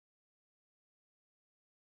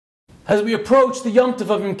As we approach the Yom Tov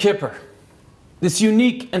of Yom Kippur, this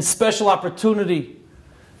unique and special opportunity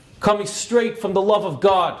coming straight from the love of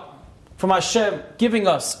God, from Hashem, giving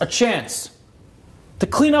us a chance to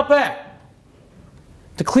clean up act,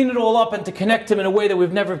 to clean it all up and to connect Him in a way that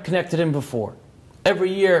we've never connected Him before.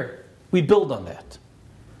 Every year, we build on that.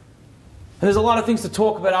 And there's a lot of things to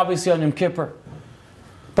talk about, obviously, on Yom Kippur.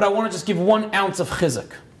 But I want to just give 1 ounce of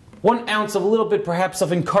chizuk, 1 ounce of a little bit, perhaps,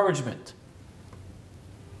 of encouragement.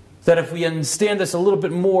 That if we understand this a little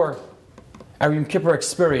bit more, our Yom Kippur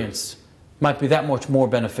experience might be that much more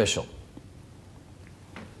beneficial.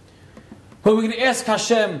 But we're going to ask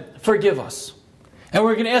Hashem, forgive us. And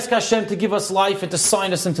we're going to ask Hashem to give us life and to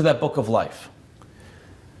sign us into that book of life.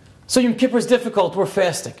 So Yom Kippur is difficult. We're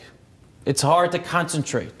fasting. It's hard to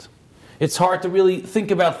concentrate. It's hard to really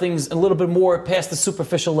think about things a little bit more past the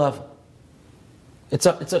superficial level. It's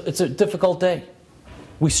a difficult day.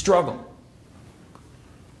 We struggle.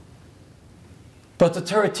 But the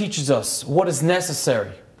Torah teaches us what is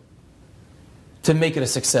necessary to make it a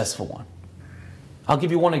successful one. I'll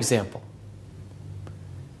give you one example.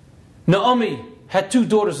 Naomi had 2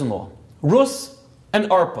 daughters-in-law, Rus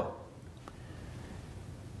and Arpa.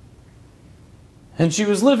 And she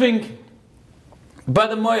was living by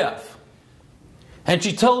the Moav. And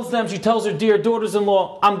she tells her dear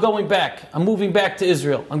daughters-in-law, I'm going back. I'm moving back to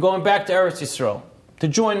Israel. I'm going back to Eretz Yisrael to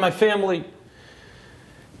join my family,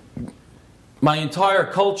 my entire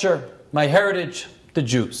culture, my heritage, the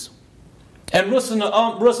Jews. And Rus and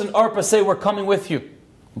Arpa say, we're coming with you.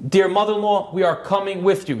 Dear mother-in-law, we are coming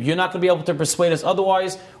with you. You're not going to be able to persuade us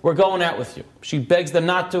otherwise. We're going out with you. She begs them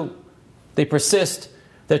not to. They persist.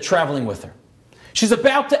 They're traveling with her. She's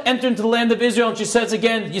about to enter into the land of Israel, and she says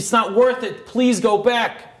again, it's not worth it. Please go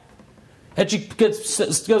back. And she goes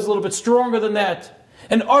a little bit stronger than that.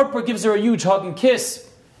 And Arpa gives her a huge hug and kiss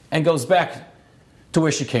and goes back to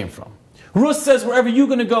where she came from. Rus says, wherever you're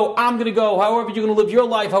going to go, I'm going to go. However you're going to live your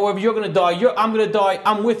life, however you're going to die, I'm going to die.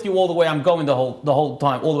 I'm with you all the way. I'm going the whole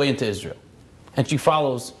time, all the way into Israel. And she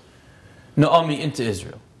follows Naomi into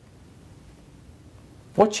Israel.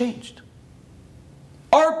 What changed?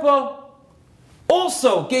 Arpa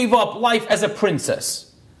also gave up life as a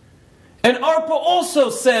princess. And Arpa also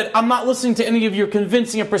said, I'm not listening to any of your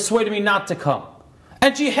convincing and persuading me not to come.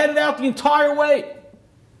 And she headed out the entire way.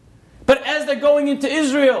 But as they're going into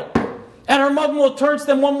Israel, and her mother-in-law turns to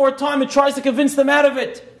them one more time and tries to convince them out of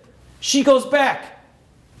it, she goes back.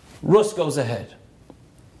 Rus goes ahead.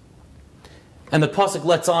 And the pasuk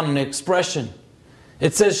lets on an expression.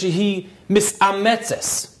 It says, Shehi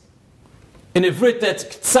misametzes. In Ivrit, that's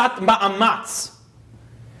ktsat ma'amatz,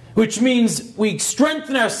 which means we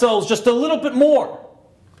strengthen ourselves just a little bit more.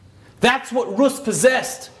 That's what Rus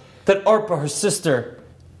possessed that Arpa, her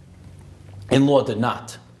sister-in-law, did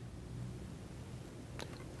not.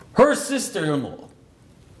 Her sister-in-law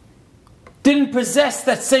didn't possess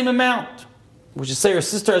that same amount, which is say her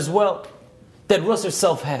sister as well, that Rus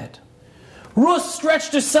herself had. Rus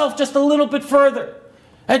stretched herself just a little bit further.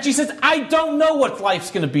 And she says, I don't know what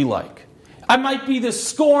life's going to be like. I might be the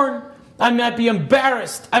scorn, I might be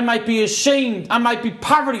embarrassed, I might be ashamed, I might be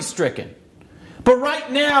poverty-stricken. But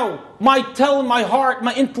right now, my heart,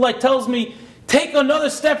 my intellect tells me, take another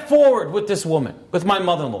step forward with this woman, with my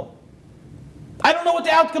mother-in-law. I don't know what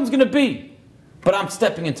the outcome's going to be, but I'm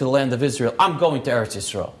stepping into the land of Israel. I'm going to Eretz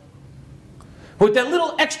Yisrael. With that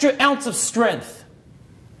little extra ounce of strength,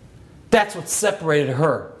 that's what separated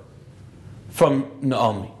her from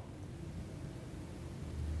Naomi,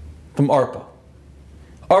 from Arpa.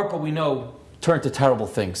 Arpa, we know, turned to terrible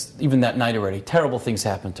things. Even that night already, terrible things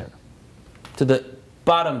happened to her. To the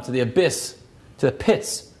bottom, to the abyss, to the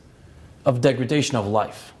pits of degradation of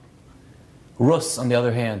life. Rus, on the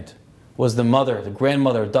other hand, was the mother, the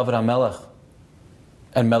grandmother of David HaMelech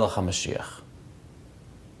and Melech HaMashiach.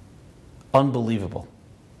 Unbelievable.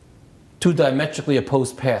 2 diametrically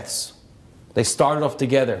opposed paths. They started off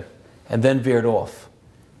together and then veered off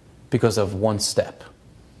because of one step.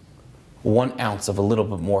 1 ounce of a little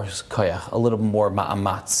bit more koyach, a little bit more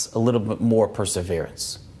ma'amatz, a little bit more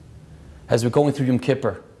perseverance. As we're going through Yom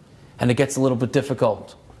Kippur, and it gets a little bit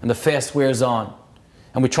difficult, and the fast wears on,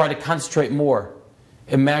 and we try to concentrate more,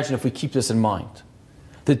 imagine if we keep this in mind.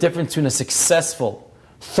 The difference between a successful,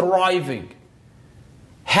 thriving,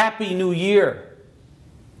 happy new year,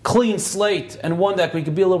 clean slate, and one that we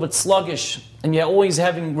could be a little bit sluggish, and yet always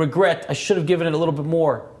having regret, I should have given it a little bit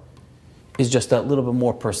more, is just that little bit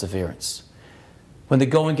more perseverance. When the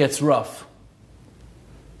going gets rough,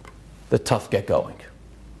 the tough get going.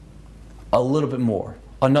 A little bit more,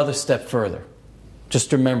 another step further.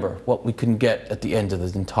 Just remember what we couldn't get at the end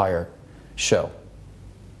of the entire show.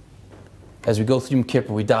 As we go through Yom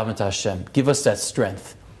Kippur, we dive into Hashem. Give us that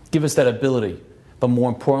strength. Give us that ability. But more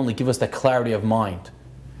importantly, give us that clarity of mind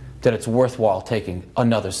that it's worthwhile taking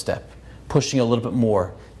another step, pushing a little bit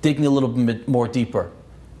more, digging a little bit more deeper,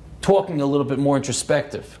 talking a little bit more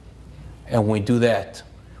introspective. And when we do that,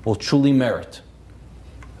 we'll truly merit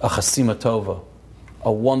a chasima tova,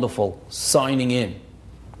 a wonderful signing in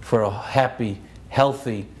for a happy,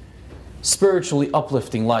 healthy, spiritually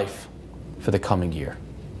uplifting life for the coming year.